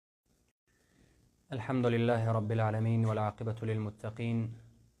الحمد لله رب العالمين والعاقبة للمتقين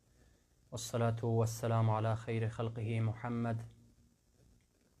والصلاة والسلام على خير خلقه محمد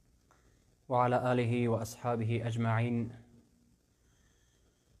وعلى آله وأصحابه أجمعين.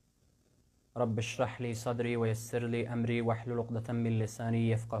 رب اشرح لي صدري ويسر لي أمري واحلل عقدة من لساني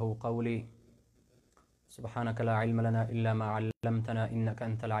يفقه قولي. سبحانك لا علم لنا إلا ما علمتنا إنك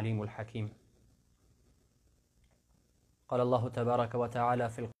أنت العليم الحكيم. قال الله تبارك وتعالى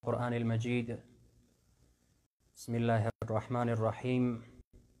في القرآن المجيد: بسم الله الرحمن الرحيم.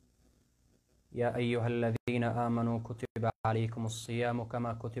 يا أيها الذين آمنوا كتب عليكم الصيام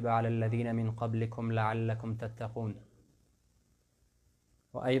كما كتب على الذين من قبلكم لعلكم تتقون.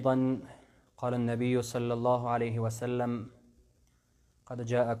 وأيضا قال النبي صلى الله عليه وسلم: قد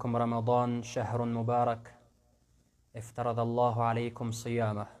جاءكم رمضان شهر مبارك افترض الله عليكم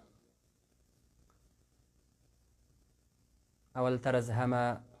صيامه. اولتر از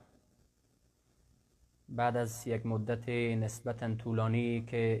همه بعد از یک مدت نسبتاً طولانی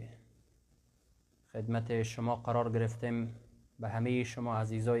که خدمت شما قرار گرفتیم، به همه شما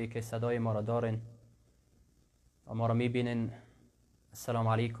عزیزایی که صدای ما را دارین و ما را میبینین، السلام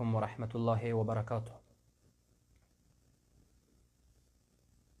علیکم و رحمت الله و برکاته.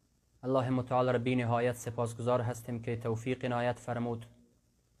 الله متعال را بی نهایت سپاسگزار هستیم که توفیق عنایت فرمود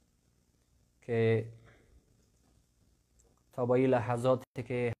که تا با این لحظاتی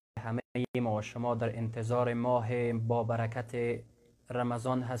که همه ما و شما در انتظار ماه با برکت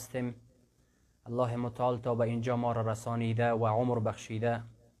رمضان هستیم، الله متعال تا به اینجا ما را رسانیده و عمر بخشیده.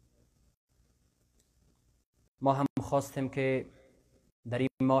 ما هم خواستیم که در این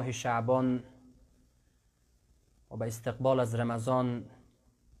ماه شعبان و به استقبال از رمضان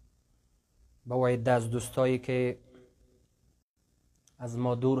با عده از دوستایی که از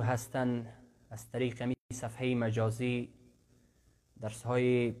ما دور هستند از طریق می صفحه مجازی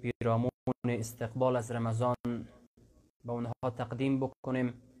درس‌های پیرامون استقبال از رمضان به اونها تقدیم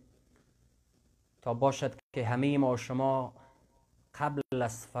بکنیم تا باشد که همه ما و شما قبل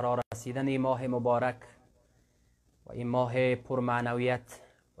از فرا رسیدن ماه مبارک و این ماه پرمعنویت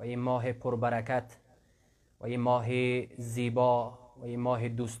و این ماه پربرکت و این ماه زیبا و این ماه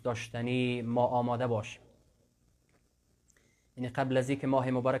دوست داشتنی ما آماده باشیم. یعنی قبل از اینکه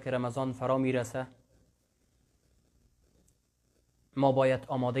ماه مبارک رمضان فرا میرسه ما باید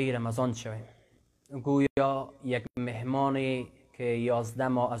آماده رمضان شویم. گویا یک مهمانی که 11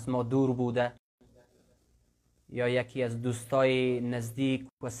 ماه از ما دور بوده یا یکی از دوستای نزدیک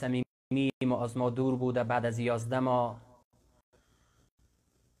و صمیمی ما از ما دور بوده، بعد از 11 ماه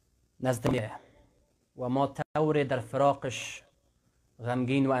نزد میه و ما طور در فراقش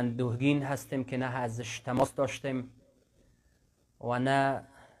غمگین و اندوهگین هستیم که نه ازش تماس داشتیم و نه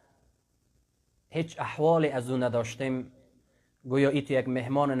هیچ احوالی از او نداشتیم. گویا ای تو یک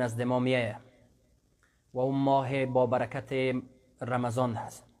مهمان نزد ما میه و اون ماه با برکت رمضان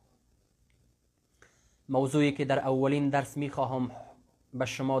هست. موضوعی که در اولین درس میخواهم به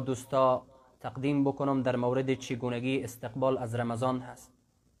شما دوستا تقدیم بکنم در مورد چگونگی استقبال از رمضان هست.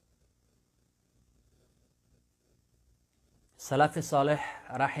 سلف صالح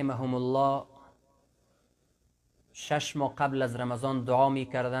رحمهم الله 6 ماه قبل از رمضان دعا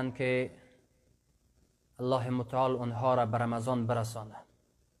میکردند که الله متعال اونها را به رمضان برسانه.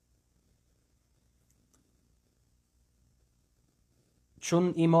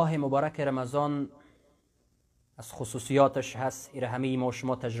 چون این ماه مبارک رمضان از خصوصیاتش هست، این همه ما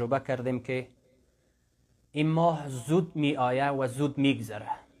شما تجربه کردیم که این ماه زود می آیه و زود می گذره.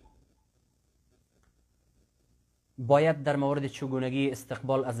 باید در مورد چگونگی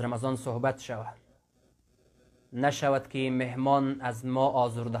استقبال از رمضان صحبت شود، نشود که مهمان از ما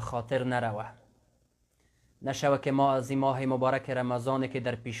آزرده خاطر نروه، نشود که ما از این ماه مبارک رمضانی که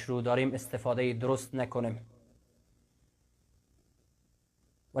در پیش رو داریم استفاده درست نکنیم.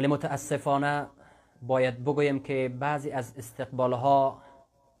 ولی متاسفانه باید بگویم که بعضی از استقبالها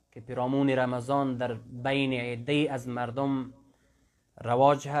که پیرامون رمضان در بین عده از مردم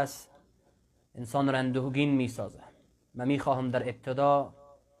رواج هست انسان را اندوهگین می سازه. من می خواهم در ابتدا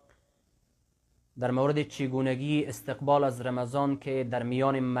در مورد چگونگی استقبال از رمضان که در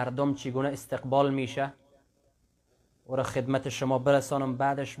میان مردم چگونه استقبال میشه و را خدمت شما برسانم.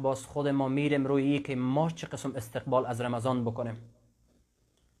 بعدش باز خود ما میریم روی ای که ما چه قسم استقبال از رمضان بکنیم.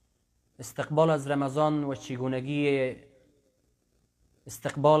 استقبال از رمضان و چگونگی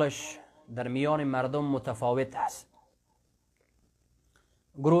استقبالش در میان مردم متفاوت است.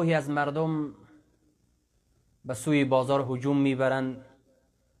 گروهی از مردم به سوی بازار هجوم میبرند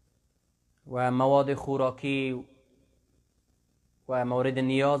و مواد خوراکی و مورد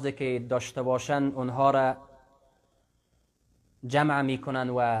نیازی که داشته باشند اونها را جمع میکنن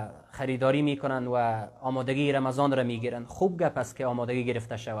و خریداری میکنن و آمادگی رمضان را میگیرن. خوب گپ است که آمادگی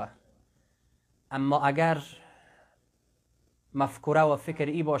گرفته شود، اما اگر مفکوره و فکر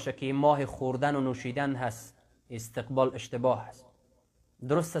ای باشه که ماه خوردن و نوشیدن هست، استقبال اشتباه است.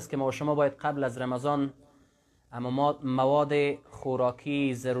 درست است که ما و شما باید قبل از رمضان اما مواد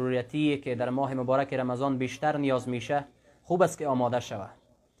خوراکی ضرورتی که در ماه مبارک رمضان بیشتر نیاز میشه خوب است که آماده شود.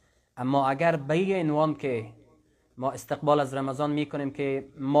 اما اگر به این عنوان که ما استقبال از رمضان میکنیم که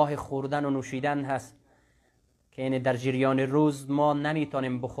ماه خوردن و نوشیدن هست، که یعنی در جریان روز ما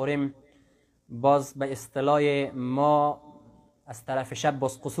نمیتونیم بخوریم، باز به اصطلاح ما از طرف شب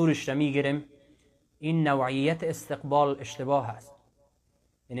باز قصورش را میگیریم، این نوعیت استقبال اشتباه است.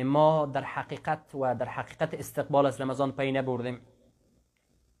 یعنی ما در حقیقت استقبال از رمضان پی نبردیم.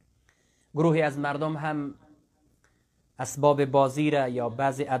 گروهی از مردم هم اسباب بازی را یا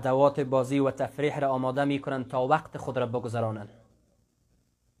بعضی ادوات بازی و تفریح را آماده میکنن تا وقت خود را بگذرانند.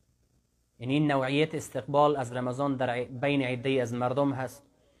 یعنی این نوعیت استقبال از رمضان در بین عده از مردم هست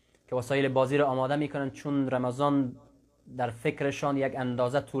که وسایل بازی را آماده میکنن، چون رمضان در فکرشان یک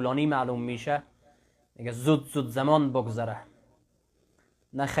اندازه طولانی معلوم میشه، میگه زود زمان بگذره.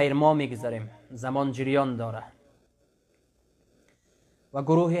 نه خیر، ما میگذریم، زمان جریان داره. و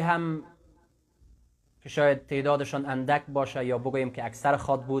گروهی هم که شاید تعدادشان اندک باشه یا بگوییم که اکثر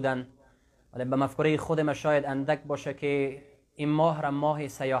خواد بودن، ولی به مفکوره خود ما شاید اندک باشه که این ماه را ماه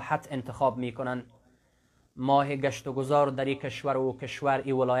سیاحت انتخاب میکنن، ماه گشت و گذار در این کشور و کشور،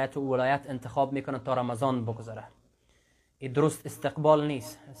 این ولایت و ولایت انتخاب میکنن تا رمضان بگذره. این درست استقبال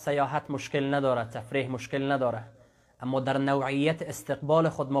نیست. سیاحت مشکل نداره، تفریح مشکل نداره، اما در نوعیت استقبال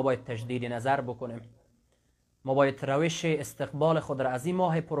خود ما باید تجدید نظر بکنیم. ما باید روش استقبال خود را از این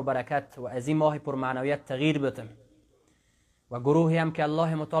ماه پربرکت و از این ماه پرمعنویت تغییر بدیم. و گروهی هم که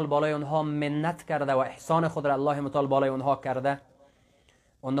الله متعال بالای اونها منت کرده و احسان خود را الله متعال بالای اونها کرده،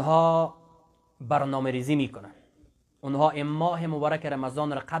 اونها برنامه ریزی میکنن. اونها این ماه مبارک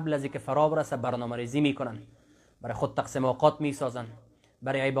رمضان را قبل از اینکه فرا برسه برنامه ریزی میکنن، برای خود تقسیم اوقات میسازن،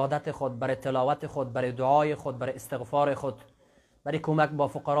 برای عبادت خود، برای تلاوت خود، برای دعای خود، برای استغفار خود، برای کمک با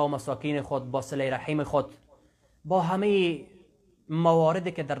فقرا و مساکین خود، با صله رحم خود، با همه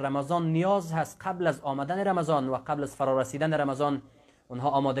مواردی که در رمضان نیاز هست. قبل از آمدن رمضان و قبل از فرارسیدن رمضان اونها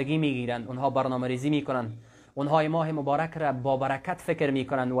آمادگی میگیرن، اونها برنامه ریزی میکنن، اونها ماه مبارک را با برکت فکر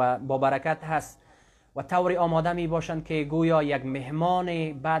میکنن و با برکت هست و طوری آماده می باشند که گویا یک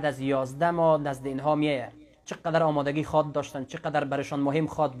مهمان بعد از 11 ماه نزد اینها میه. چقدر آمادگی خواد داشتن، چقدر برشان مهم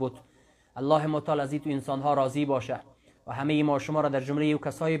خواد بود. الله متعال از این تو انسانها راضی باشه و همه ما شما را در جمله او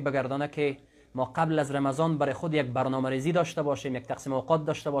کسایی بگردانه که ما قبل از رمضان برای خود یک برنامه ریزی داشته باشیم، یک تقسیم اوقات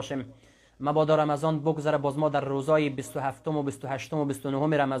داشته باشیم. مبادا رمضان بگذره باز ما در روزای 27 و 28 و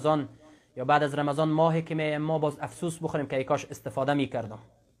 29 رمضان یا بعد از رمضان ماهی که ما باز افسوس بخوریم که ای کاش استفاده میکردم.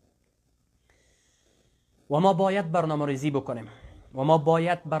 و ما باید برنامه ریزی بکنیم و ما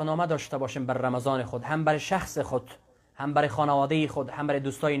باید برنامه داشته باشیم بر رمضان خود، هم برای شخص خود، هم برای خانواده خود، هم برای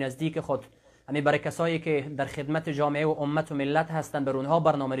دوستای نزدیک خود، همین برای کسایی که در خدمت جامعه و امت و ملت هستند، بر اونها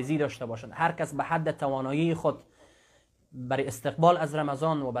برنامه ریزی داشته باشند. هر کس به حد توانایی خود برای استقبال از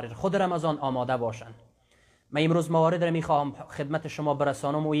رمضان و برای خود رمضان آماده باشند. من امروز موارد را میخواهم خدمت شما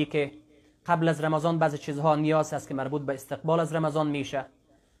برسانم و که قبل از رمضان بعضی چیزها نیاز است که مربوط به استقبال از رمضان میشه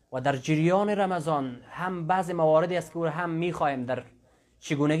و در جریان رمضان هم بعضی مواردی است که هم میخوایم در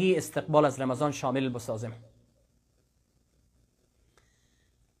چگونگی استقبال از رمضان شامل بسازیم.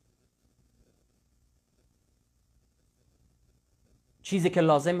 چیزی که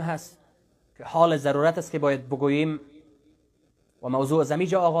لازم هست که حال ضرورت است که باید بگوییم و موضوع از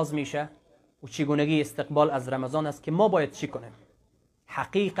همینجا آغاز میشه و چگونگی استقبال از رمضان است که ما باید چی کنیم.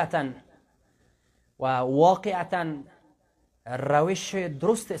 حقیقتا و واقعتا روش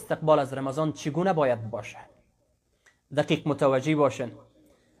درست استقبال از رمضان چگونه باید باشه؟ دقیق متوجه باشین.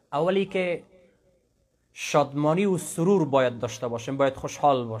 اولی که شادمانی و سرور باید داشته باشیم، باید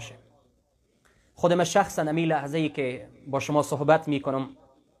خوشحال باشیم. خود من شخصا امی لحظه ای که با شما صحبت میکنم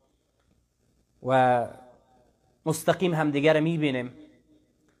و مستقیم همدیگر میبینیم،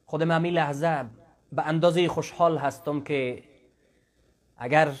 خود من امی لحظه به اندازه خوشحال هستم که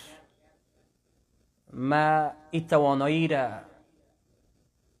اگر ما این توانایی را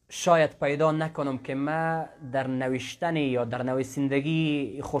شاید پیدا نکنم که ما در نوشتن یا در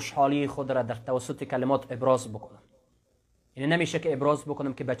نویسندگی خوشحالی خود را در توسط کلمات ابراز بکنم. یعنی نمیشه که ابراز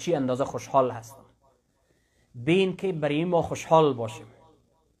بکنم که به چی اندازه خوشحال هستم. بین که برای ما خوشحال باشیم،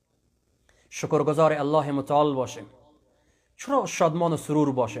 شکرگزار الله متعال باشیم. چرا شادمان و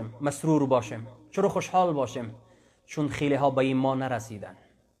سرور باشیم، مسرور باشیم؟ چرا خوشحال باشیم؟ چون خیلی ها به این ما نرسیدن.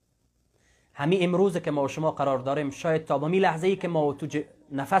 همین امروز که ما و شما قرار داریم، شاید تا به می لحظه ای که ما و تو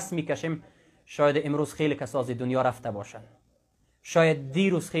نفس میکشیم، شاید امروز خیلی کسا از دنیا رفته باشند، شاید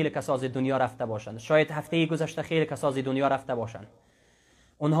دیروز خیلی کسا از دنیا رفته باشند، شاید هفته گذشته خیلی کسا از دنیا رفته باشند.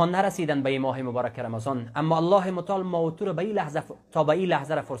 اونها نرسیدن به این ماه مبارک رمضان، اما الله متعال ما و تو رو به این لحظه تا به این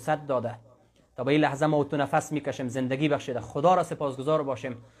لحظه را فرصت داده، تا به این لحظه ما و تو نفس میکشیم، زندگی بخشیده. خدا را سپاسگزار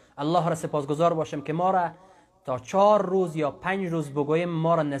باشیم، الله را سپاسگزار باشیم که ما را تا 4 روز یا 5 روز بگوییم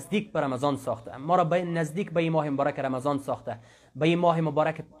ما را نزدیک به رمضان ساخته، ما را به نزدیک به این ماه مبارک رمضان ساخته، به این ماه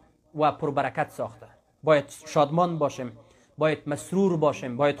مبارک و پربرکت ساخته. باید شادمان باشیم، باید مسرور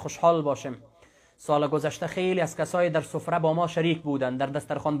باشیم، باید خوشحال باشیم. سال گذشته خیلی از کسایی در سفره با ما شریک بودند، در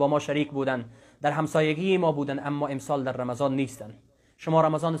دسترخوان با ما شریک بودند، در همسایگی ما بودند، اما امسال در رمضان نیستند. شما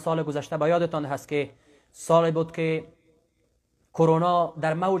رمضان سال گذشته با یادتان هست که سال بود که کرونا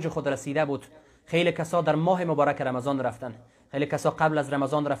در موج خود رسیده بود. خیلی کسا در ماه مبارک رمضان رفتن، خیلی کسا قبل از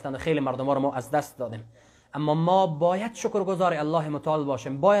رمضان رفتن، خیلی مردم ها رو ما از دست دادیم. اما ما باید شکرگزار الله متعال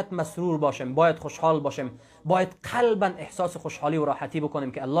باشیم، باید مسرور باشیم، باید خوشحال باشیم، باید قلبا احساس خوشحالی و راحتی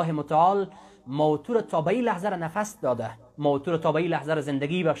بکنیم که الله متعال موتور تا به این لحظه را نفس داده، موتور تا به این لحظه را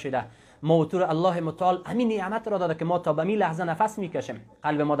زندگی بخشیده، موتور الله متعال همین نعمت را داده که ما تا به این لحظه نفس میکشیم،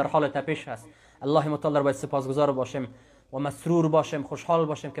 قلب ما در حال تپش هست. الله متعال را باید سپاسگزار باشیم و مسرور باشیم، خوشحال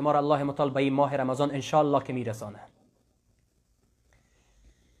باشیم که ما را الله متعال به این ماه رمضان ان شاء الله که میرسانه.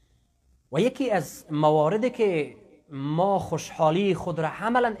 و یکی از مواردی که ما خوشحالی خود را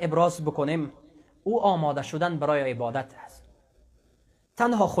عملا ابراز بکنیم، او آماده شدن برای عبادت است.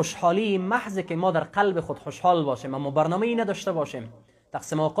 تنها خوشحالی محض که ما در قلب خود خوشحال باشیم، اما برنامه‌ای نداشته باشیم،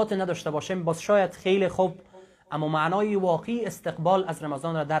 تقسیم اوقات نداشته باشیم، باز شاید خیلی خوب اما معنای واقعی استقبال از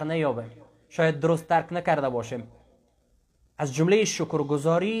رمضان را در نیابیم، شاید درست درک نکرده باشیم. از جمله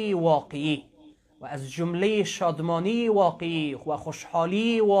شکرگزاری واقعی و از جمله شادمانی واقعی و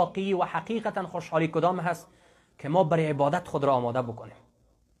خوشحالی واقعی و حقیقتا خوشحالی کدام هست؟ که ما برای عبادت خود را آماده بکنیم،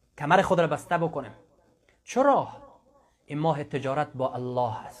 کمر خود را بسته بکنیم. چرا؟ این ماه تجارت با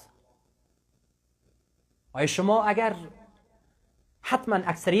الله هست. آیا شما اگر حتما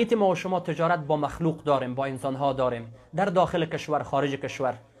اکثریت ما و شما تجارت با مخلوق داریم، با انسانها داریم، در داخل کشور، خارج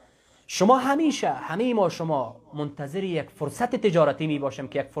کشور، شما همیشه همه ما شما منتظر یک فرصت تجارتی می باشیم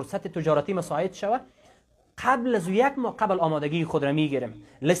که یک فرصت تجارتی مساعد شود. قبل از یک ماه قبل آمادگی خود را میگیریم،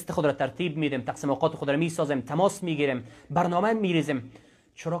 لیست خود را ترتیب میدیم، تقسیم اوقات خود را میسازیم، تماس میگیریم، برنامه میریزیم.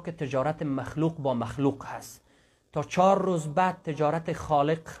 چرا که تجارت مخلوق با مخلوق هست. تا 4 روز بعد تجارت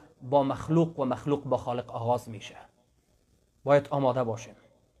خالق با مخلوق و مخلوق با خالق آغاز میشه. باید آماده باشیم.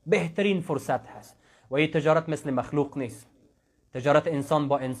 بهترین فرصت هست و این تجارت مثل مخلوق نیست. تجارت انسان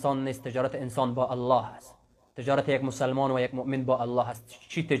با انسان نیست، تجارت انسان با الله هست. تجارت یک مسلمان و یک مؤمن با الله هست.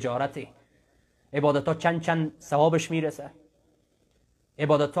 چی تجارتی؟ عبادتها چند ثوابش میرسه.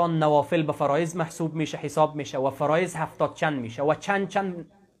 عبادتها نوافل به فرایض محسوب میشه، حساب میشه و فرایض 70 چند میشه و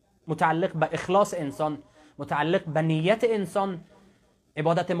چند متعلق به اخلاص انسان، متعلق به نیت انسان.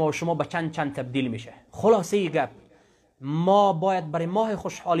 عبادت ما و شما به چند تبدیل میشه. خلاصه گپ، ما باید برای ماه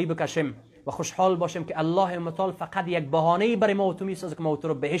خوشحالی بکشیم و خوشحال باشیم که الله متعال فقط یک بهانه‌ای برای ما و تو میسازه که ما و تو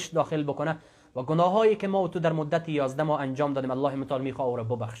رو بهشت داخل بکنه و گناهایی که ما و تو در مدت 11 ماه انجام دادیم الله متعال میخواد او رو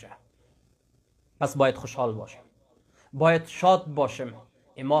ببخشه. پس باید خوشحال باشیم، باید شاد باشیم.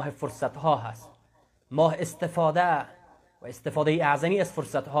 این ماه فرصت ها هست، ماه استفاده و استفاده اعظمی از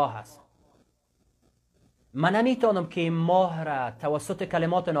فرصت ها هست. من نمیتونم که این ماه را توسط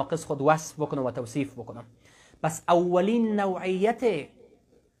کلمات ناقص خود وصف بکنم و توصیف بکنم. پس اولین نوعیت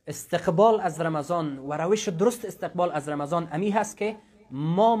استقبال از رمضان و روش درست استقبال از رمضان امی هست که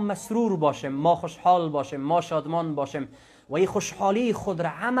ما مسرور باشیم، ما خوشحال باشیم، ما شادمان باشیم و این خوشحالی خود را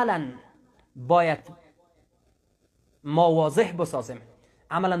عملا باید ما واضح بسازیم،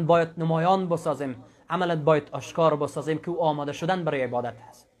 عملا باید نمایان بسازیم، عملا باید آشکار بسازیم که او آماده شدن برای عبادت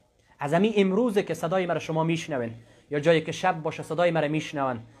هست. از همین امروز که صدای مرا شما میشنوین یا جایی که شب باشه صدای مرا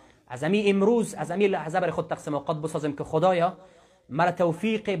میشنون، از همین امروز، از همین لحظه برای خود تقسیم اوقات بسازیم که خدایا مرا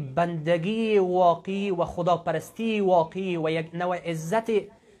توفیق بندگی واقعی و خداپرستی واقعی و یک نوع عزت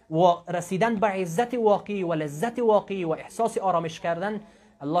و رسیدن به عزت واقعی و لذت واقعی و احساس آرامش کردن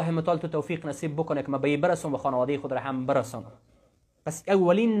الله متعال تو توفیق نصیب بکنه که ما به برسم و خانواده خود را هم برسانم. پس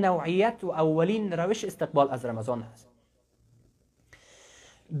اولین نوعیت و اولین روش استقبال از رمضان هست.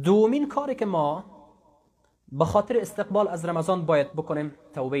 دومین کاری که ما به خاطر استقبال از رمضان باید بکنیم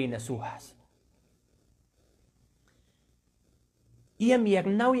توبه نصوح هست. این یک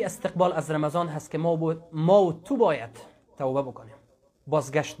نوعی استقبال از رمضان هست که ما و تو باید توبه بکنیم،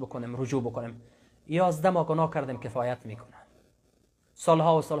 بازگشت بکنیم، رجوع بکنیم. 11 ماه گناه کردیم کفایت میکنه.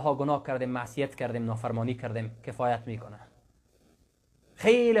 سالها و سالها گناه کردیم، معصیت کردیم، نافرمانی کردیم، کفایت میکنه.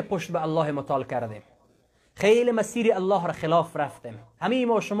 خیلی پشت به الله متعال کردیم، خیلی مسیر الله را خلاف رفتیم. همه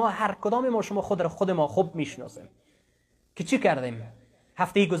ما شما، هر کدام ما شما خود ما خوب میشناسیم که چی کردیم.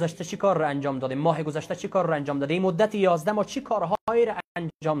 هفته گذشته چی کار را انجام دادیم، ماه گذشته چی کار را انجام دادیم، مدت 11 ما چی کارهایی را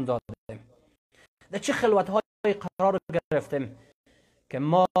انجام دادیم، در چه خلوت‌های قرار گرفتیم که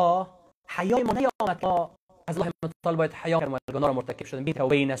ما حیای ما نیامد. ما از الله متعال باید حیا کردیم و گناه را مرتکب شدیم. بی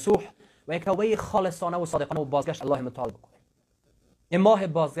توبه نصوح و یک توبه خالصانه و صادقانه و بازگشت الله متعال بکنیم. این ماه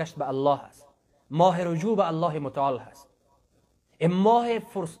بازگشت به الله هست، ماه رجوع به الله متعال هست. این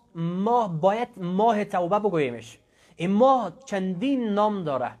ماه باید ماه توبه بگویمش. این ماه چندین نام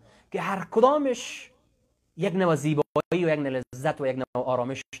داره که هر کدامش یک نوع زیبایی و یک نوع لذت و یک نوع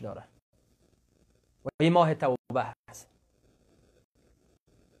آرامش داره و این ماه توبه هست.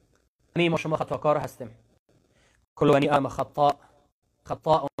 همه ما شما خطاکار هستیم. کل بنی آدم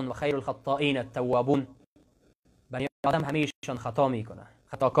خطاء و خیر الخطائین التوابون. بنی آدم همیشون خطا میکنن،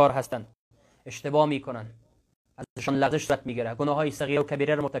 خطاکار هستن، اشتباه میکنن، ازشون لغزش صورت میگیره، گناه های صغیره و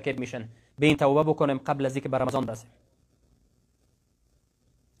کبیره رو مرتکب میشن. به این توبه بکنیم قبل از اینکه به رمضان برسیم.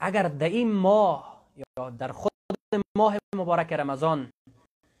 اگر در این ماه یا در خود ماه مبارک رمضان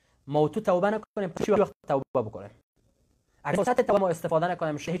ما تو توبه نکنیم، چه وقت توبه بکنیم؟ اگر فرصت توبه ما استفاده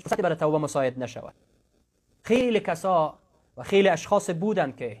نکنیم، هیچ فرصتی برای توبه مساعد نشود. خیلی کسا و خیلی اشخاص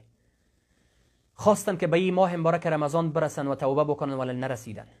بودن که خواستن که به این ماه مبارک رمضان برسن و توبه بکنن ولی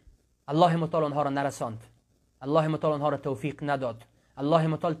نرسیدن. الله متعال اونها را نرساند، الله متعال اونها را توفیق نداد، الله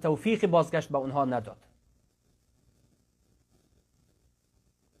متعال توفیق بازگشت به اونها نداد.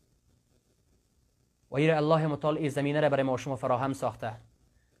 و ایره الله متعال این زمینه را برای ما شما فراهم ساخته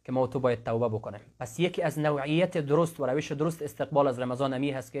که ما تو باید توبه بکنیم. پس یکی از نوعیت درست و روش درست استقبال از رمضان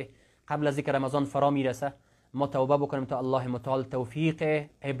امی هست که قبل از اینکه رمضان فرا میرسه ما توبه بکنیم تا الله متعال توفیق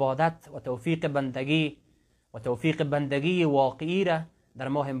عبادت و توفیق بندگی واقعی را در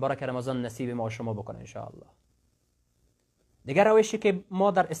ماه مبارک رمضان نصیب ما شما بکنه ان شاء الله. دیگر روشی که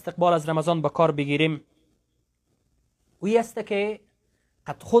ما در استقبال از رمضان به کار بگیریم وی است که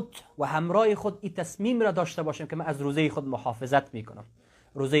قد خود و همراه خود این تصمیم را داشته باشیم که من از روزه خود محافظت میکنم،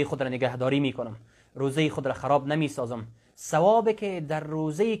 روزه خود را نگهداری میکنم، روزه خود را خراب نمیسازم. ثوابی که در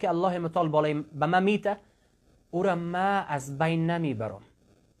روزه که الله متعال بالای به من میته او را من از بین نمیبرم.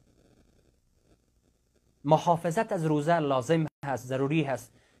 محافظت از روزه لازم هست، ضروری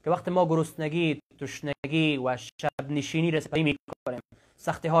هست که وقت ما گرسنگی، تشنگی و شب نشینی را سپری میکنیم،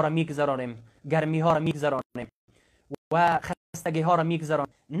 سختی ها را میگذرانیم، گرمی ها را میگذرانیم و خستگی ها را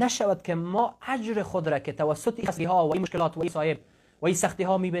میگذرانیم، نشود که ما اجر خود را که توسط این خستگی ها و این مشکلات و این صایب و این سختی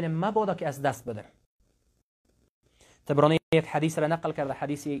ها میبینیم مبادا که از دست بدیم. طبرانی یک حدیث را نقل کرده،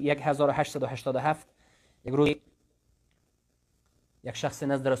 حدیث 1887. یک روز یک شخص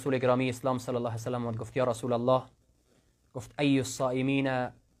نزد رسول گرامی اسلام صلی الله علیه و سلم گفت یا رسول الله، گفت ای الصائمین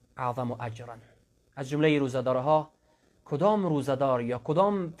اعظم اجرا، از جمله روزدارها کدام روزدار یا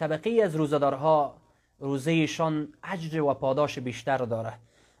کدام طبقه از روزدارها روزهشان اجر و پاداش بیشتر داره؟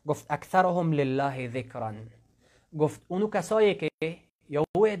 گفت اکثرهم لله ذکرا، گفت اونو کسایی که یا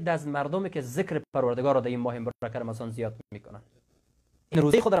وید از مردمی که ذکر پروردگار را در این ماه مبارک رمضان زیاد میکنن، این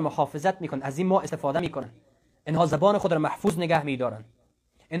روزه خود را محافظت میکنن، از این ماه استفاده میکنن، اینها زبان خود را محفوظ نگه میدارن،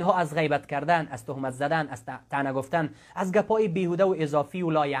 اینها از غیبت کردن، از تهمت زدن، از طعنه گفتن، از گپای بیهوده و اضافی و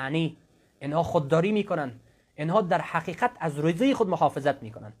لا یعنی اینها خودداری میکنن. اینها در حقیقت از روزه خود محافظت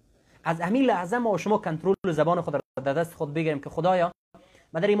میکنن. از همین لحظه ما و شما کنترل زبان خود را در دست خود بگیریم که خدایا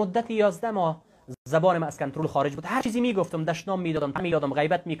من در این مدت 11 ماه زبان ما از کنترل خارج بود، هر چیزی میگفتم، دشنام میدادم،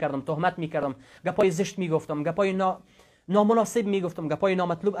 غیبت میکردم، تهمت میکردم، گپای زشت میگفتم، گپای نامناسب میگفتم، گپای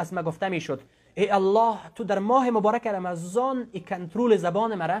نامطلوب از ما گفته میشد. ای الله تو در ماه مبارک رمضان این کنترل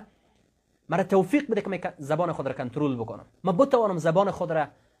زبان مرا توفیق بده که من زبان خود را کنترل بکنم، من بتوانم زبان خود را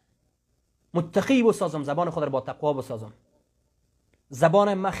متقی بسازم، زبان خود را با تقوا بسازم،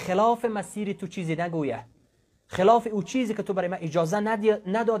 زبان من خلاف مسیر تو چیزی نگویه، خلاف او چیزی که تو برای من اجازه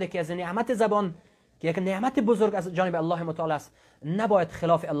نداده که از نعمت زبان که یک نعمت بزرگ از جانب الله متعال است نباید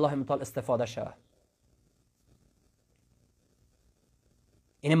خلاف الله متعال استفاده شود.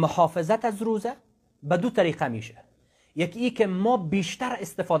 این محافظت از روزه به دو طریقه میشه. یکی ای که ما بیشتر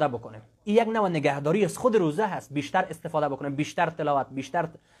استفاده بکنیم، این یک نوع نگهداری از خود روزه هست، بیشتر استفاده بکنیم، بیشتر تلاوت، بیشتر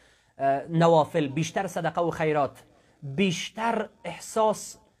نوافل، بیشتر صدقه و خیرات، بیشتر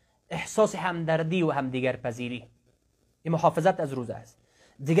احساس همدردی و همدیگر پذیری. این محافظت از روزه است.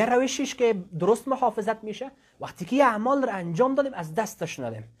 دیگر روشش که درست محافظت میشه وقتی که اعمال را انجام دادیم از دستش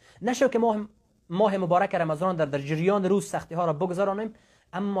ندیم. نشو که ماه مبارک رمضان در جریان روز سختی ها را بگذرانیم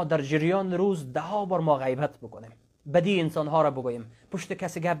اما در جریان روز 10 بار ما غیبت بکنیم، بدی انسان ها را بگوییم، پشت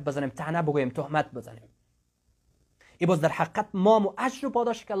کسی گپ بزنیم، طعنه بگوییم، تهمت بزنیم. ای باز در حقیقت ما و اجر و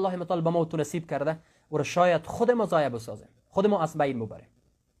پاداشی که الله متعال به ما و تو نصیب کرده و را شاید خود ما ضایع بسازیم، خود ما از بین ببریم.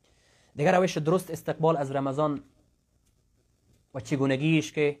 دیگر روش درست استقبال از رمضان و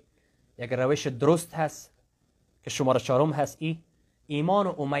چگونگیش که یک روش درست هست که شماره 4 هست، ایمان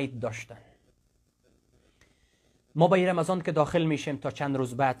و امید داشتن. ما با این رمضان که داخل میشیم تا چند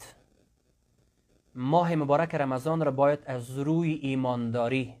روز بعد، ماه مبارک رمضان را باید از روی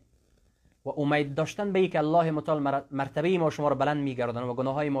ایمانداری و امید داشتن به این که الله متعال مرتبه ما شما را بلند میگردونه و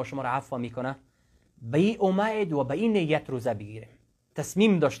گناههای ما شما را عفو میکنه، به این امید و به این نیت روزه بگیریم،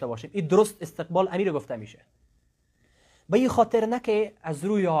 تصمیم داشته باشیم. این درست استقبال امیر گفته میشه. به این خاطر نه که از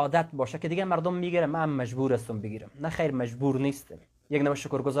روی عادت باشه که دیگه مردم میگیرن من مجبور هستم بگیرم. نه خیر، مجبور نیستم. یک نوع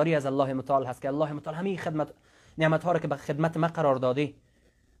شکرگزاری از الله متعال هست که الله متعال همین نعمت ها را که به خدمت ما قرار دادی،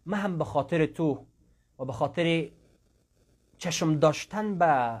 من هم به خاطر تو و به خاطر چشم داشتن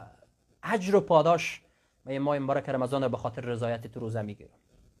به اجر و پاداش و ماه مبارک رمضان را به خاطر رضایت تو روزه میگیرم.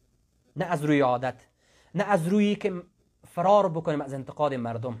 نه از روی عادت، نه از روی که فرار بکنیم از انتقاد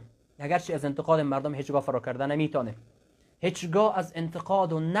مردم. اگرچه از انتقاد مردم هیچگاه فرار کردن نمیتونیم، هیچگاه از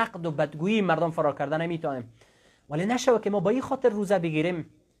انتقاد و نقد و بدگویی مردم فرار کردن نمیتونیم، ولی نشوه که ما با این خاطر روزه بگیریم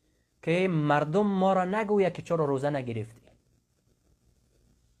که مردم ما را نگویه که چرا روزه نگرفتی.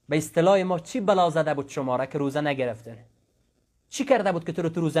 به اصطلاح ما چی بلا زده بود شما را که روزه نگرفتین؟ چی کرده بود که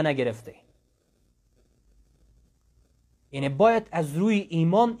تو روزه نگرفتی؟ یعنی باید از روی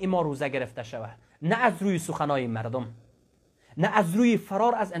ایمان ما روزه گرفته شوه، نه از روی سخنای مردم، نه از روی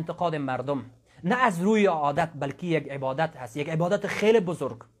فرار از انتقاد مردم، نه از روی عادت، بلکه یک عبادت هست، یک عبادت خیلی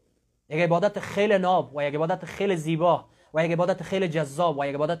بزرگ، یک عبادت خیلی ناب و یک عبادت خیلی زیبا و یک عبادت خیلی جذاب و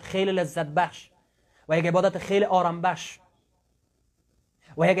یک عبادت خیلی لذت بخش و یک عبادت خیلی آرام بخش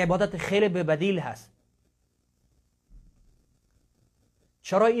و یک عبادت خیلی ببدیل هست.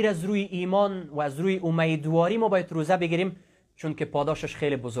 چرا این از روی ایمان و از روی امیدواری ما باید روزه بگیریم؟ چون که پاداشش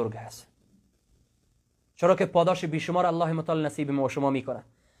خیلی بزرگ هست. چرا که پاداش بیشمار الله متعال نصیب ما و شما میکنه.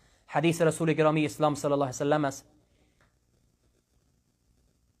 حدیث رسول گرامی اسلام صلی الله علیه وسلم است،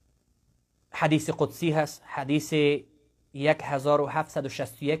 حدیث قدسی هست، حدیث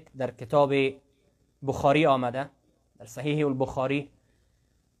 1761 در کتاب بخاری آمده، در صحیح البخاری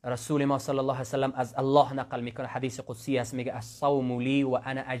رسول ما صلی الله علیه وسلم از الله نقل میکنه. حدیث قدسی هست، میگه الصوم لی و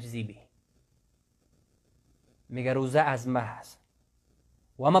انا اجزی به، میگه روزه از من هست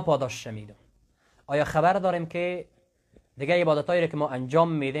و ما پاداش میدم. آیا خبر داریم که دیگه عبادتایی که ما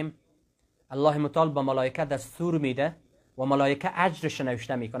انجام میدیم الله متعال با ملائکه دستور میده و ملائکه اجرش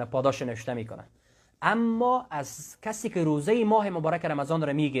نوشته میکنه، پاداش نوشته میکنه، اما از کسی که روزه ماه مبارک رمضان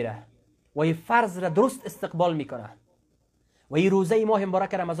را میگیره و این فرض را درست استقبال میکنه و این روزه ماه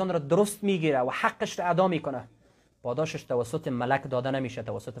مبارک رمضان را درست میگیره و حقش را ادا میکنه، پاداشش توسط ملک داده نمیشه،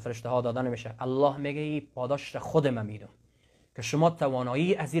 توسط فرشته ها داده نمیشه. الله میگه این پاداش را خود من میدم که شما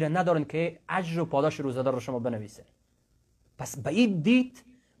توانایی از این ندارین که اجر و پاداش روزه‌دار رو شما بنویسید. پس به این دید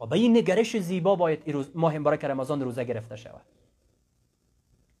و به این نگرش زیبا باید ماه مبارک رمضان روزه گرفته شود.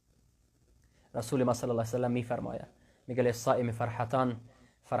 رسول ما صلی الله علیه و سلم میفرماید، میگه للصائم فرحتان،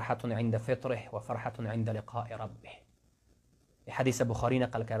 فرحت عند فطره و فرحت عند لقاء ربه. حدیث بخاری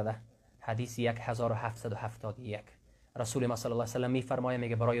نقل کرده، حدیث 1771. رسول ما صلی الله علیه و سلم میفرماید،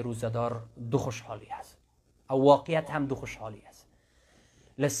 میگه برای روزه‌دار دو خوشحالی هست، او واقعیت هم دو خوشحالی است.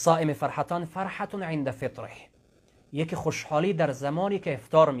 للصائم فرحتان، فرحت عند فطره، یک خوشحالی در زمانی که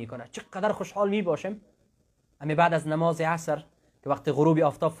افطار میکنه. چقدر خوشحال میباشیم اما بعد از نماز عصر که وقت غروب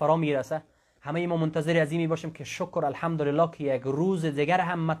آفتاب فرا میرسه، همه ما منتظر از این میباشیم که شکر الحمدلله که یک روز دیگر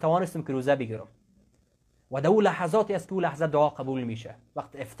هم ما توانستیم که روزه بگیرم. و دو لحظاتی است که اون لحظه دعا قبول میشه.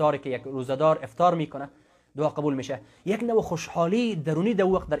 وقت افطاری که یک روزه‌دار افطار میکنه دعا قبول میشه. یک نوع خوشحالی درونی در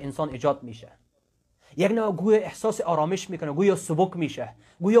وقت در انسان ایجاد میشه. یک نوع گویا احساس آرامش میکنه، گویا سبک میشه،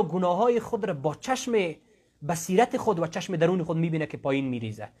 گویا گناههای خود را با چشم بصیرت خود و چشم درون خود میبینه که پایین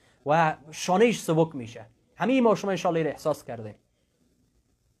میریزه و شانهش سبک میشه. همه ما شما انشاءالله احساس کرده.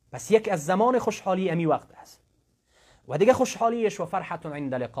 پس یک از زمان خوشحالی امی وقت است. و دیگه خوشحالیش و فرحت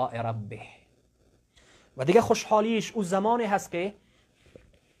عند لقاء ربه، و دیگه خوشحالیش او زمانی هست که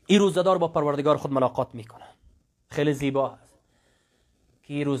این روزه‌دار با پروردگار خود ملاقات میکنه. خیلی زیبا هست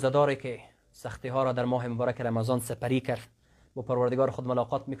که این روزه‌داری که سختی ها را در ماه مبارک رمضان سپری کرد با پروردگار خود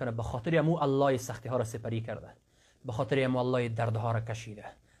ملاقات میکنه، به خاطر امو الله سختی ها را سپری کرده، به خاطر امو الله دردها را کشیده،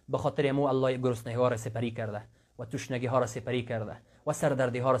 به خاطر امو الله گرسنگی ها را سپری کرده و تشنگی ها را سپری کرده و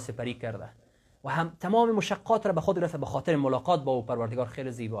سردردی ها را سپری کرده و هم تمام مشقات را به خود گرفته به خاطر ملاقات با او پروردگار.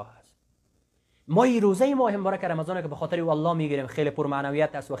 خیلی زیبا است. ما این روزه ماه مبارک رمضان که به خاطر الله میگیریم خیلی پر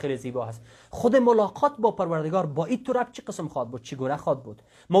معنویت است و خیلی زیبا است. خود ملاقات با پروردگار با این تو رب چه قسم خواد بود، چگونه خواد بود؟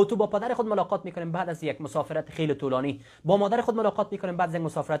 ما تو با پدر خود ملاقات میکنیم بعد از یک مسافرت خیلی طولانی، با مادر خود ملاقات میکنیم بعد از یک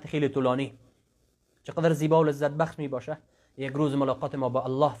مسافرت خیلی طولانی. چقدر زیبا و لذت بخش می باشه یک روز ملاقات ما با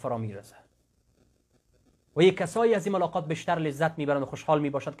الله فرا میرسه. و یک کسایی از این ملاقات بیشتر لذت میبرند و خوشحال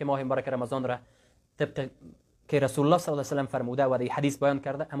میباشند که ماه مبارک رمضان را طبق که رسول الله صلی الله علیه و سلم فرموده و در حدیث بیان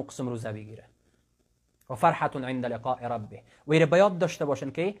کرده هم قسم روزه بگیره. و فرحت عند لقاء ربه. و این بیاد داشته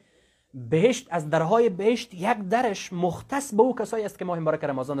باشن که بهشت از درهای بهشت یک درش مختص به او کسایی است که ماه مبارک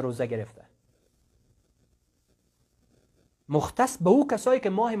رمضان روزه گرفته. مختص به او کسایی که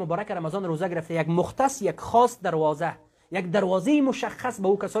ماه مبارک رمضان روزه گرفته، یک مختص، یک خاص دروازه، یک دروازه مشخص به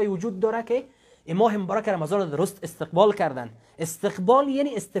او کسایی وجود داره که این ماه مبارک رمضان را درست استقبال کردن. استقبال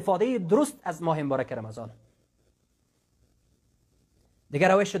یعنی استفاده درست از ماه مبارک رمضان.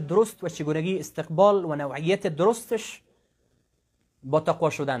 دیگر روش درست و چگونگی استقبال و نوعیت درستش با تقوا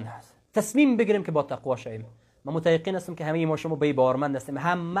شدن هست. تصمیم بگیریم که با تقوا شویم. من متيقن هستم که همه ما شما به باورمند هستیم،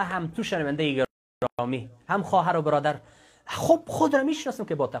 هم تو شنونده گرامی، هم خواهر و برادر خب خود را میشناسیم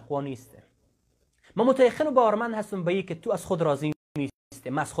که با تقوا نیستیم. من متيقن و باورمند هستم به که تو از خود راضی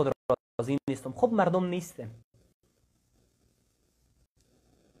نیستیم، من از خود راضی نیستم، خب مردم نیستیم.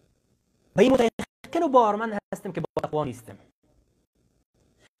 به این متيقن و باورمند هستیم که با تقوا نیستیم.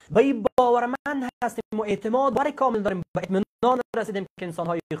 به این باورمند هستیم و اعتماد برای کامل داریم، به اطمینان رسیدیم که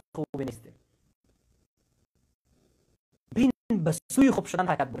انسان‌های خوبی نیستیم. بین به سوی خوب شدن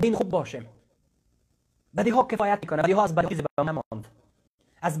حرکت بین خوب باشیم. بدیها کفایت میکنه، بدیها از بدیها نماند.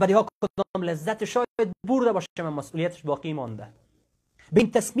 از بدیها کدام لذت شاید برده باشیم و مسئولیتش باقی مانده.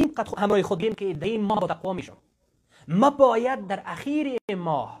 بین تصمیم قد همراه خود بگیم که در این ماه با تقوا میشم. ما باید در اخیر این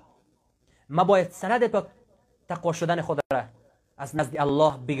ماه ما باید سند با تقوا شدن خود را از نزد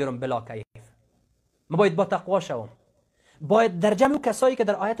الله بگیرم بلا کیف. ما باید با تقوا شوم. باید در جمع کسایی که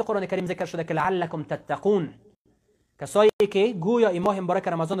در آیت قرآن کریم ذکر شده که لعلکم تتقون، کسایی که گویا این ماه مبارک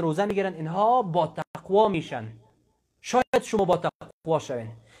رمضان روزه میگیرن اینها با تقوا میشن. شاید شما با تقوا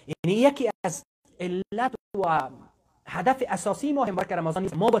شوین. یعنی یکی از علت و هدف اساسی ماه مبارک رمضان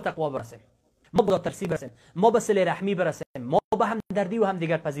نیست ما با تقوا برسیم، ما با ترسی برسیم، ما به صله رحمی برسیم، ما به همدردی و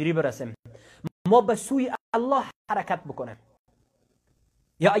همدیگر پذیری برسیم، ما به سوی الله حرکت بکنیم.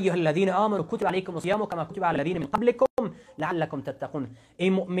 یا ایها الذین آمنوا کتب علیکم الصیام کما کتب علی الذین من قبلکم لعلکم تتقون. ای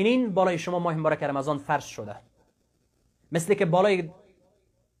مؤمنین بالای شما ماه مبارک رمضان فرض شده، مثل که بالای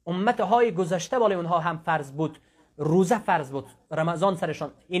امتهای گذشته بالای اونها هم فرض بود، روزه فرض بود، رمضان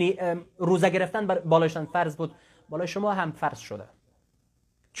سرشان یعنی روزه گرفتن بالایشان فرض بود، بالای شما هم فرض شده.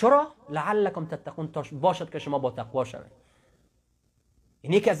 چرا؟ لعلکم تتقون، تا باشد که شما با تقوا شوید.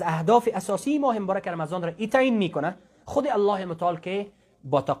 یعنی یکی از اهداف اساسی ماه مبارک رمضان را تعیین میکنه خود الله متعال که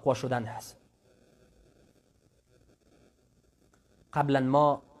با تقوا شدن هست. قبلا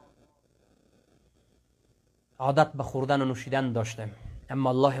ما عادت به خوردن و نوشیدن داشتیم، اما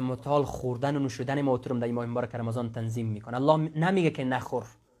الله متعال خوردن و نوشیدن ما در ماه مبارک رمضان تنظیم میکنه. الله نمیگه که نخور،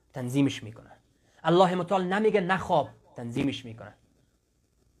 تنظیمش میکنه. الله متعال نمیگه نخواب، تنظیمش میکنه.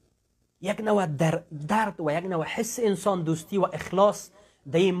 یک نوع درد و یک نوع حس انسان دوستی و اخلاص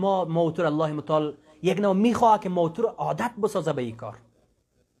در این موتور الله متعال یک نوع میخواه که موتور عادت بسازه به این کار.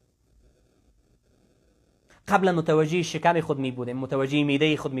 قبلا متوجه شکم خود می بودیم، متوجه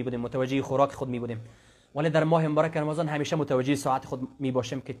میده خود می بودیم، متوجه خوراک خود می بودیم، ولی در ماه مبارک رمضان همیشه متوجه ساعت خود می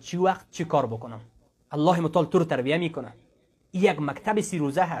باشیم که چی وقت چی کار بکنم. الله متعال تو رو تربیت میکنه. یک مکتب 3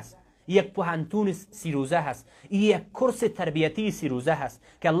 روزه هست، یک پوهنتون 3 روزه هست، یک کورس تربیتی 3 روزه هست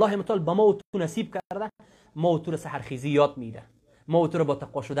که الله متعال به ما تو نصیب کرده. ما تو رو سحرخیزی یاد میده، ما تو رو با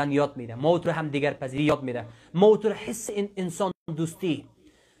تقوا شدن یاد میده، ما تو رو هم دیگر پذیری یاد میده، ما تو رو حس انسان دوستی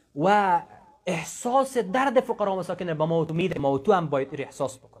و احساس درد فقرا و مساکین با ما تو میده. ما تو هم باید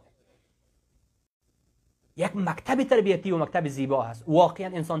احساس بکنه. یک مکتب تربیتی و مکتب زیبا هست. واقعا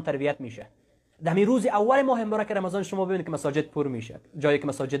انسان تربیت میشه. در همین روز اول ماه مبارک رمضان شما ببینید که مساجد پر میشه، جایی که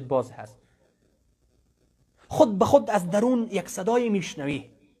مساجد باز هست، خود به خود از درون یک صدای میشنوی،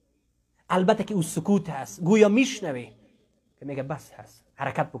 البته که او سکوت هست، گویا میشنوی که میگه بس هست،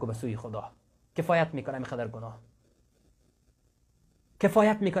 حرکت بکن به سوی خدا. کفایت میکنه میخدر گناه،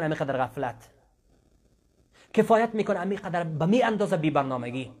 کفایت میکنه میخدر غفلت، کفایت میکنه میخدر به می اندازه بی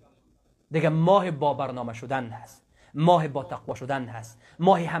برنامگی. دیگه ماه با برنامه شدن هست، ماه با تقوا شدن هست،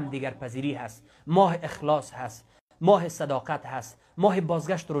 ماه همدیگر پذیری هست، ماه اخلاص هست، ماه صداقت هست، ماه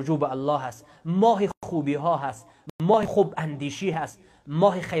بازگشت رجوع به الله هست، ماه خوبی ها هست، ماه خوب اندیشی هست،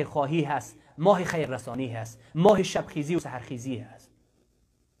 ماه خیرخواهی هست، ماه خیررسانی هست، ماه شبخیزی و سحرخیزی هست.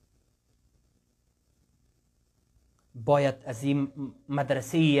 باید از این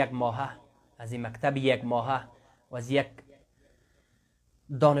مدرسه یک ماه از این مکتب یک ماهه و از یک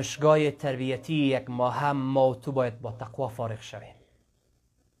دانشگاه تربیتی یک ماهه ما و تو باید با تقوا فارغ شویم.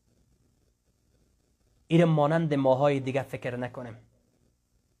 این مانند ماهای دیگه فکر نکنیم.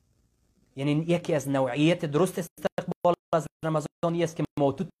 یعنی یکی از نوعیت درست استقبال از رمضان است که ما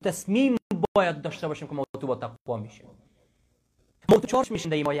و تو تصمیم باید داشته باشیم که ما و تو با تقوا میشیم. ما و تو چارج میشیم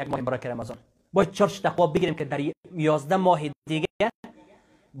در این ماه یک ماه مبارک رمضان. باید چارج تقوا بگیریم که در 11 ماه دیگه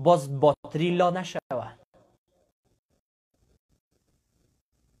باز باتری لا نشوه،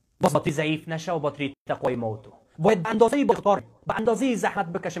 باز باتری ضعیف نشه و باتری تقوای ما و تو باید به اندازه بختار به اندازه زحمت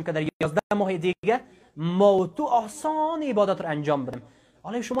بکشیم که در 11 ماه دیگه ما و تو آسان عبادت رو انجام بدیم.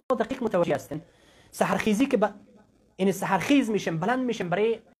 حالا شما دقیق متوجه هستین سحرخیزی که این سحرخیز میشیم، بلند میشیم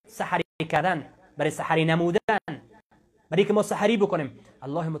برای سحری کردن، برای سحری نمودن، برای که ما سحری بکنیم.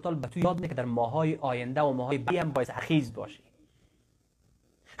 الله متعال به تو یاد میده که در ماهای آینده و ماهای بعدی هم باید سحرخیز باشی.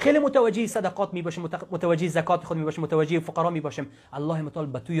 خیلی متوجه صدقات میباشیم، متوجه زکات خود میباشیم، متوجه فقرا میباشیم. الله متعال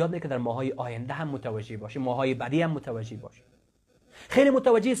به تو یاد میده که در ماهای آینده هم متوجه باشی، ماهای بعدی هم متوجه باشی. خیلی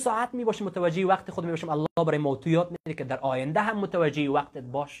متوجه ساعت میباشیم، متوجه وقت خود میباشیم. الله برای ما تو یاد میده که در آینده هم متوجه وقتت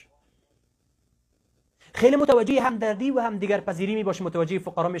باش. خیلی متوجه همدردی و هم دیگر پذیری میباشیم، متوجه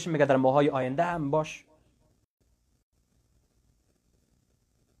فقرا میشیم، میگه در ماهای آینده هم باش.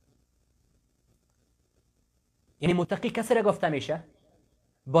 یعنی متقی کسی را گفته میشه،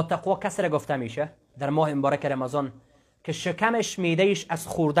 با تقوا کسی را گفته میشه در ماه مبارک رمضان که شکمش میدهش از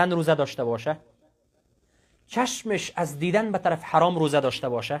خوردن روزه داشته باشه، چشمش از دیدن به طرف حرام روزه داشته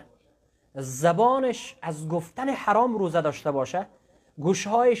باشه، زبانش از گفتن حرام روزه داشته باشه،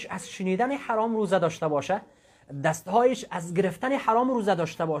 گوشهایش از شنیدن حرام روزه داشته باشه، دستهایش از گرفتن حرام روزه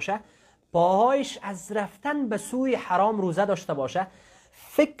داشته باشه، پاهایش از رفتن به سوی حرام روزه داشته باشه،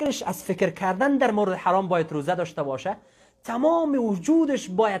 فکرش از فکر کردن در مورد حرام باید روزه داشته باشه، تمام وجودش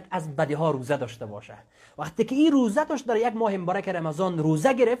باید از بدی ها روزه داشته باشه. وقتی که این روزه داشت در یک ماه مبارک رمضان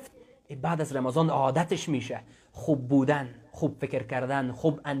روزه گرفت، بعد از رمضان عادتش میشه خوب بودن، خوب فکر کردن،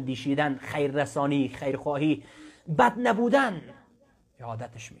 خوب اندیشیدن، خیر رسانی، خیرخواهی، بد نبودن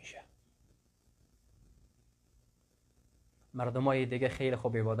عادتش میشه. مردمای دیگه خیلی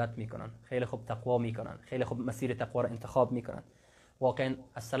خوب عبادت میکنن، خیلی خوب تقوا میکنن، خیلی خوب مسیر تقوا رو انتخاب میکنن. واقعا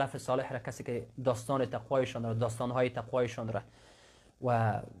از سلف صالح را کسی که داستان تقوایشان را، داستانهای تقوایشان را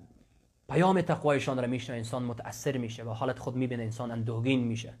و پیام تقوایشان را میشنه، انسان متاثر میشه و حالت خود میبینه، انسان اندوهگین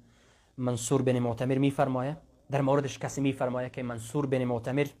میشه. منصور بن معتمر میفرمایه، در موردش کسی میفرمایه که منصور بن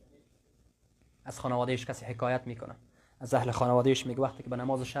معتمر از خانوادهش کسی حکایت میکنه، از اهل خانوادهش میگه وقتی که به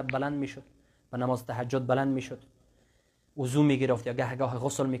نماز شب بلند میشد، به نماز تهجد بلند میشد، وضو میگرفت یا گه گاه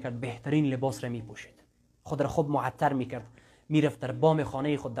غسل میکرد، بهترین لباس را میپوشید، خود را خوب معطر میکرد، میرفت در بام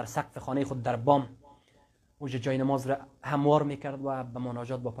خانه خود، در سقف خانه خود، در بام اونجا جای نماز را هموار میکرد و به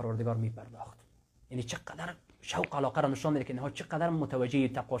مناجات با پروردگار میپرداخت. یعنی چقدر شوق علاقه را نشان میده که اینها چقدر متوجه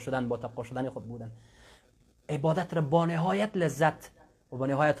تقوا شدن، با تقوا شدن خود بودن. عبادت را با نهایت لذت و با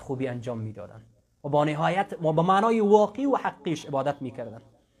نهایت خوبی انجام میدادن و با نهایت و با معنای واقعی و حقیقیش عبادت میکردن.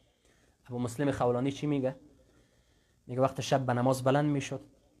 ابو مسلم خولانی چی میگه؟ میگه وقت شب به نماز بلند میشد،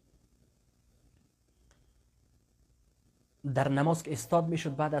 در نماز که استاد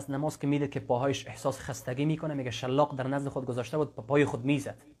میشد، بعد از نماز که میدید که پاهایش احساس خستگی میکنه، میگه شلاق در نزد خود گذاشته بود، پای خود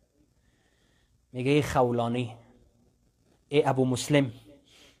میزد. میگه ای خولانی، ای ابو مسلم،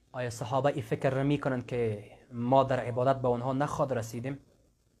 آیا صحابه ای فکر را میکنن که ما در عبادت به اونها نخواهد رسیدیم؟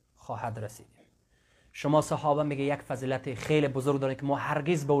 خواهد رسیدیم. شما صحابه میگه یک فضیلت خیلی بزرگ دارین که ما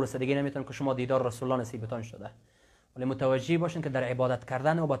هرگز به او رسیدگی نمیتونیم که شما دیدار رسول الله نصیبتان شده. ولی متوجه باشین که در عبادت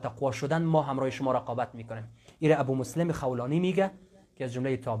کردن و با تقوا شدن ما همراه شما رقابت میکنیم. این ابو مسلم خولانی میگه که از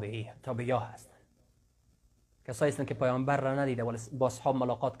جمله تابعیا هستن، کسایی هستن که پیامبر را ندیده ولی با اصحاب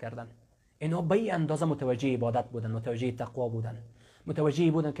ملاقات کردن. اینا به این اندازه متوجه عبادت بودن، متوجه تقوا بودن،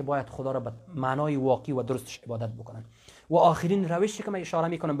 متوجه بودن که باید خدا را به معنای واقعی و درستش عبادت بکنن. و آخرین روشی که من اشاره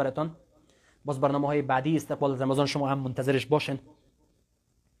میکنم براتون، باز برنامه‌های بعدی استقبال رمضان شما هم منتظرش باشین،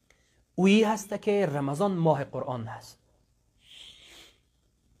 اویی هست که رمضان ماه قرآن هست.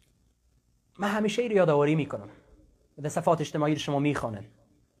 من همیشه این یادآوری میکنم، در صفحات اجتماعی شما میخوانن،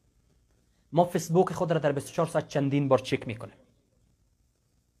 ما فیسبوک خود را در 24 ساعت چندین بار چک میکنیم،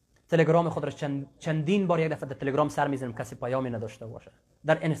 تلگرام خود را چندین بار یک دفعه در تلگرام سر میزنیم کسی پیامی نداشته باشه،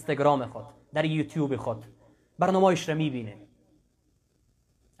 در اینستاگرام خود، در یوتیوب خود برنامه‌اش را میبینیم،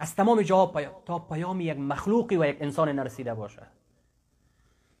 از تمام جاها تا پیام یک مخلوقی و یک انسان نرسیده باشه.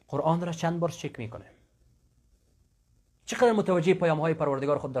 قرآن را چند بار چک میکنه، چقدر متوجه پیام‌های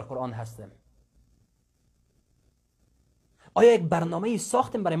پروردگار خود در قرآن هستیم. آیا یک برنامه‌ای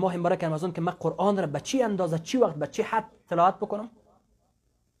ساختیم برای ماه مبارک رمضان که من قرآن را به چی اندازه، چی وقت، به چی حد تلاوت بکنم؟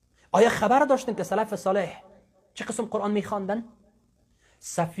 آیا خبر داشتیم که سلف صالح چه قسم قرآن میخواندن؟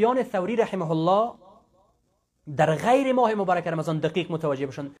 سفیان ثوری رحمه الله در غیر ماه مبارک رمضان دقیق متوجه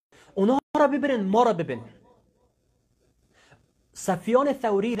بشن. اونا را ببینن، ما را ببینن. سفیان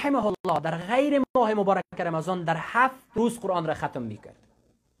ثوری رحمه الله در غیر ماه مبارک رمضان در 7 روز قرآن را ختم میکرد.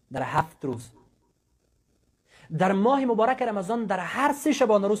 در 7 روز. در ماه مبارک رمضان در هر 3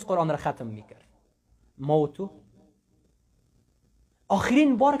 شبانه روز قرآن را ختم میکرد. ما و تو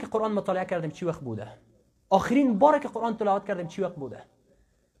آخرین بار که قرآن مطالعه کردیم چی وقت بوده؟ آخرین بار که قرآن تلاوت کردیم چی وقت بوده؟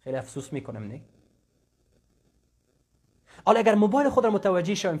 خیلی افسوس میکنم نه؟ حالا اگر موبایل خود را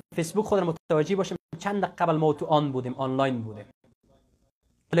متوجه شویم، فیسبوک خود را متوجه باشیم، چند قبل ما تو آن بودیم، آنلاین بودیم.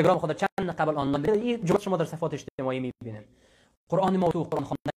 تلگرام خود چند قبل آنلاین بودیم. این جملات شما در صفحات اجتماعی میبینید. قرآن ما تو، قرآن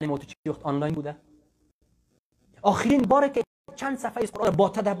خواندن ما تو چی وقت آنلاین بوده؟ آخرین بار که چند صفحه از قرآن با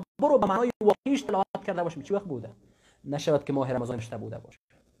تدبر و به معنای واقعیش تلاوت کرده باشیم چی وقت بوده؟ نشود که ماه رمضان گذشته بوده باشه.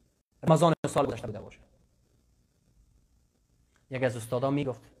 رمضان سال گذشته بوده باشه. یک از استادا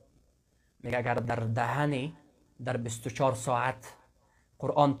میگفت، میگه اگر در دهنی در 24 ساعت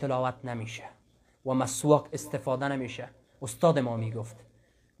قرآن تلاوت نمیشه و مسواک استفاده نمیشه، استاد ما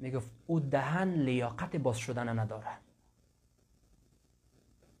میگفت او دهن لیاقت باز شدن نداره.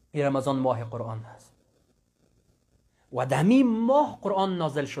 این رمضان ماه قرآن هست و دمی ماه قرآن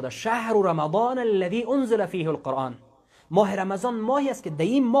نازل شده. شهر رمضان الذي انزل فيه القرآن. ماه رمضان ماهی است که در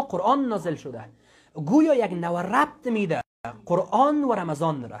این ماه قرآن نازل شده. گویا یک نوع ربط میده قرآن و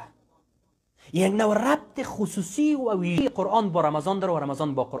رمضان را. یک نوع ربط خصوصی و ویژه قرآن با رمضان داره و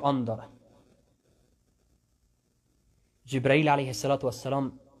رمضان با قرآن داره. جبرائیل علیه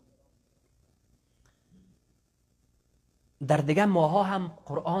السلام در دیگه ماها هم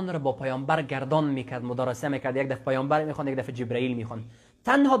قرآن را با پیامبر گردان میکرد، مدارسه میکرد. یک دفعه پیامبر میخوان، یک دفعه جبرائیل میخوان.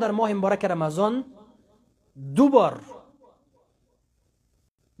 تنها در ماه مبارک رمضان 2 بار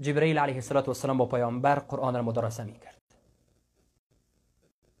جبرائیل علیه السلام با پیامبر قرآن را مدارسه میکرد.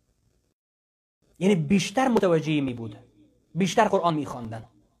 یعنی بیشتر متوجه می بود، بیشتر قرآن می خواندن.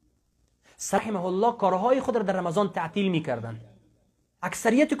 رحمه الله کارهای خود را در رمضان تعطیل می کردن.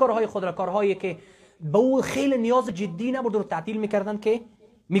 اکثریت کارهای خود را، کارهایی که به او خیلی نیاز جدی نبود، رو تعطیل می کردن که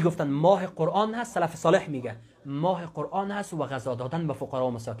می گفتن ماه قرآن هست. سلف صالح میگه ماه قرآن هست و غذا دادن به فقرا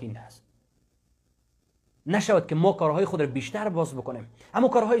و مساکین هست. نشود که ما کارهای خود را بیشتر باز بکنیم، اما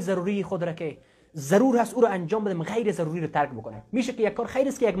کارهای ضروری خود را که ضرور هست او رو انجام بدیم، غیر ضروری رو ترک بکنیم. میشه که یک کار خیر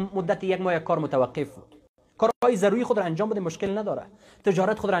است که یک مدت یک ماه یک کار متوقف بود. کارهای ضروری خود رو انجام بدیم مشکل نداره،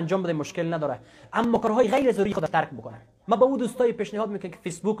 تجارت خود رو انجام بدیم مشکل نداره، اما کارهای غیر ضروری خود رو ترک بکنیم. ما با او دوستای پیشنهاد میکنم که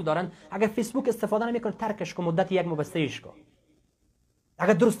فیسبوک دارن، اگر فیسبوک استفاده نمیکنه ترکش کن، مدت یک ماه بستهش کن.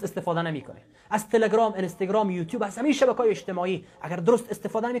 اگر درست استفاده نمیکنه از تلگرام، اینستاگرام، یوتیوب، از همین شبکه‌های اجتماعی اگر درست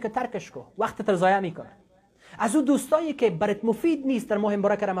استفاده نمیکنه ترکش کن، وقتت رو ضایع میکنه. از او دوستایی که برات مفید نیست در ماه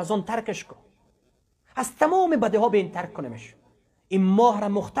مبارک رمضان ترکش کن. از تمام بده ها به این ترک کنیمش. این ماه را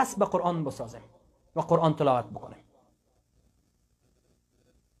مختص به قرآن بسازیم و قرآن تلاوت بکنیم.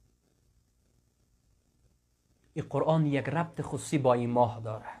 این قرآن یک ربط خصوصی با این ماه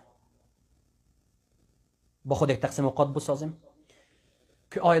داره. با خود یک تقسیم اوقات بسازیم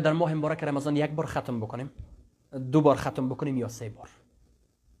که آیا در ماه مبارک رمضان 1 بار ختم بکنیم، 2 بار ختم بکنیم یا 3 بار.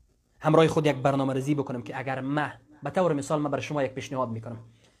 همراه خود یک برنامه ریزی بکنیم که اگر به طور مثال من برای شما یک پیشنهاد میکنم،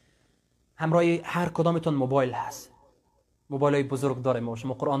 همراه هر کدامتون موبایل هست، موبایل های بزرگ داره، ما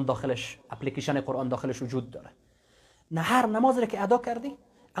شما قرآن داخلش، اپلیکیشن قرآن داخلش وجود داره. نه هر نماز را که ادا کردی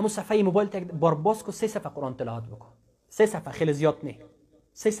اما صفحه موبایل تا بار باز کو 3 صفحه قرآن تلاوت بکن. 3 صفحه، خیلی زیاد نه،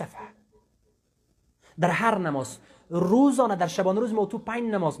 3 صفحه در هر نماز. روزانه در شبانه روز ما تو 5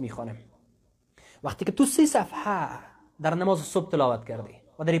 نماز میخوانیم. وقتی که تو 3 صفحه در نماز صبح تلاوت کردی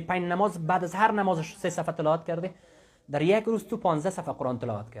و در 5 نماز بعد از هر نماز 3 صفحه تلاوت کردی، در یک روز تو 15 صفحه قرآن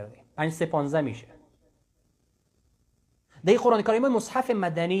تلاوت کردی. 5 3 15 میشه. در قرآن کریم مصحف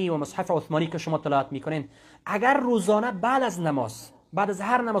مدنی و مصحف عثمانی که شما تلاوت میکنین، اگر روزانه بعد از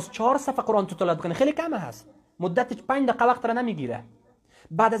هر نماز 4 صفحه قرآن تو تلاوت کنین، خیلی کمه هست، مدت 5 دقیقه وقت را نمیگیره.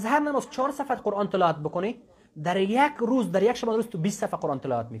 بعد از هر نماز 4 صفحه قرآن تلاوت بکنی، در یک روز، در یک شبانه روز تو 20 صفحه قرآن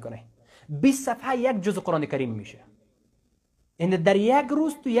تلاوت میکنی. 20 صفحه یک جزء قرآن کریم میشه. این در یک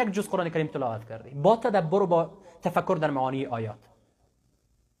روز تو یک جزء قرآن کریم تلاوت کردی با تدبر و با تفکر در معانی آیات.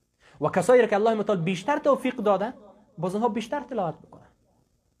 و کسایی که الله متعال بیشتر توفیق داده باز اونها بیشتر تلاوت بکنن.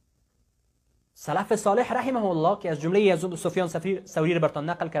 سلف صالح رحمه الله که از جمله از سفیان ثوری را براتون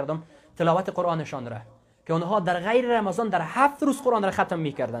نقل کردم، تلاوت قرآنشان را که اونها در غیر رمضان در 7 روز قرآن را ختم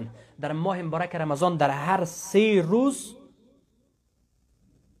میکردن، در ماه مبارک رمضان در هر 3 روز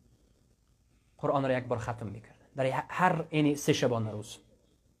قرآن را 1 بار ختم میکردن، در هر 3 شبانه روز.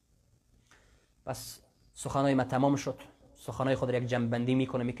 بس سخنای ما تمام شد. سخنای خود را یک جنبندی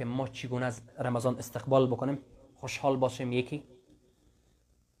میکنم که ما چگونه از رمضان استقبال بکنیم. خوشحال باشیم. یکی،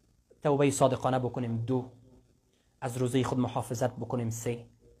 توبه صادقانه بکنیم. دو، از روزه خود محافظت بکنیم. سه،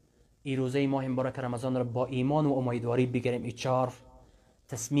 این روزه ماه مبارک رمضان را با ایمان و امیدواری بگیریم. ای چهار،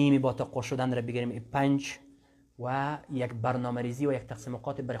 تصمیم با تقوا شدن را بگیریم. ای پنج، و یک برنامه‌ریزی و یک تقسیم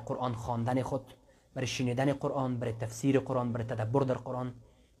اوقات برای قرآن خواندن خود، برای شنیدن قرآن، برای تفسیر قرآن، برای تدبر در قرآن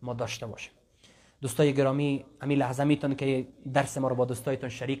ما داشته باشیم. دوستای گرامی، همین لحظه میتون که درس ما رو با دوستایتون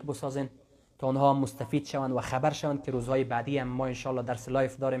شریک بسازین تا اونها مستفید شوند و خبر شوند که روزهای بعدی هم ما ان شاء الله درس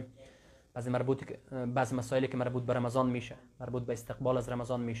لایف داریم. بعضی مسائلی که مربوط به رمضان میشه، مربوط به استقبال از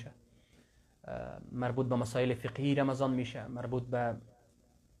رمضان میشه، مربوط به مسائل فقهی رمضان میشه، مربوط به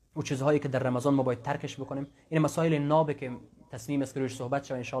اون چیزهایی که در رمضان ما باید ترکش بکنیم. این مسائل نابه که تصمیم است که روش صحبت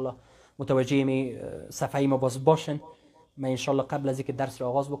شه. ان شاء الله متوجه می صفحه ما باز باشین. من ان شاء الله قبل از اینکه درس رو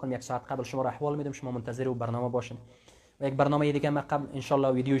آغاز بکنم یک ساعت قبل شما رو احوال میدم، شما منتظر و برنامه باشین. و یک برنامه دیگه من قبل ان شاء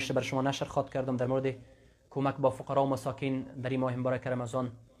الله ویدیوش برای شما نشر خواهد کردم در مورد کمک با فقرا و مساکین در این ماه مبارک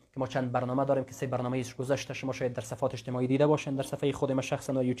رمضان که ما چند برنامه داریم که سه برنامه ایش گذشته شما شاید در صفحات اجتماعی دیده باشین، در صفحه خود ما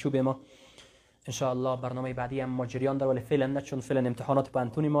شخصا و یوتیوب ما. ان شاء الله برنامه بعدی هم ما جریان داره، ولی فعلا نه، چون فعلا امتحانات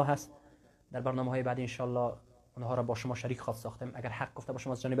پانتونی ما هست. در برنامه‌های بعدی ان شاء الله اونها را با شما شریک خواهد ساختیم. اگر حق گفته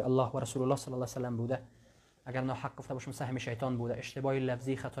باشم از جانب الله و رسول الله صلی الله علیه و سلم بوده، اگر نه حق گفته باشم سهم شیطان بوده، اشتباه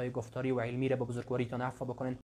لفظی، خطای گفتاری و علمی را به بزرگواریتان عفو بکنین.